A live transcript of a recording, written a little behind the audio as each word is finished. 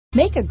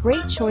Make a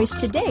great choice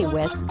today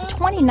with the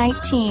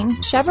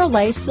 2019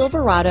 Chevrolet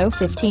Silverado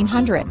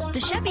 1500.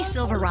 The Chevy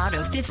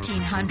Silverado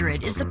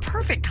 1500 is the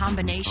perfect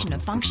combination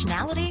of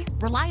functionality,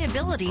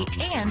 reliability,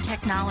 and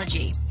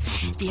technology.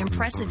 The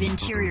impressive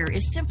interior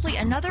is simply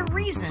another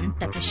reason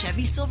that the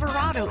Chevy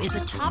Silverado is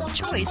a top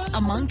choice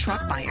among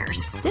truck buyers.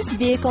 This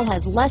vehicle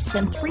has less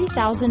than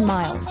 3,000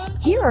 miles.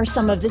 Here are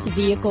some of this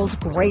vehicle's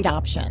great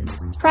options: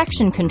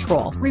 traction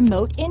control,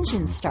 remote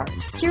engine start,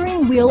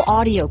 steering wheel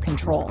audio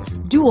controls,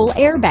 dual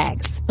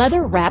airbags,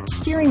 leather-wrapped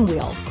steering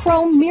wheel,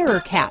 chrome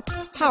mirror caps,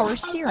 power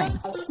steering,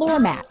 floor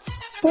mats,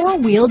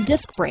 four-wheel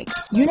disc brakes,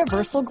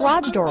 universal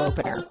garage door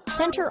opener,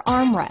 center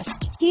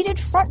armrest, heated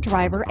front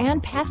driver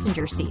and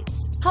passenger seats,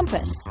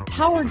 compass,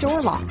 power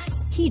door locks,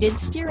 heated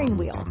steering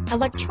wheel,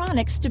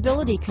 electronic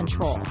stability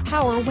control,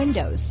 power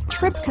windows,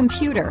 trip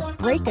computer,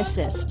 brake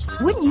assist.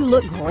 Wouldn't you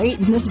look great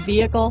in this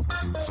vehicle?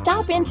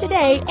 Stop in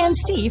today and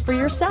see for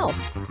yourself.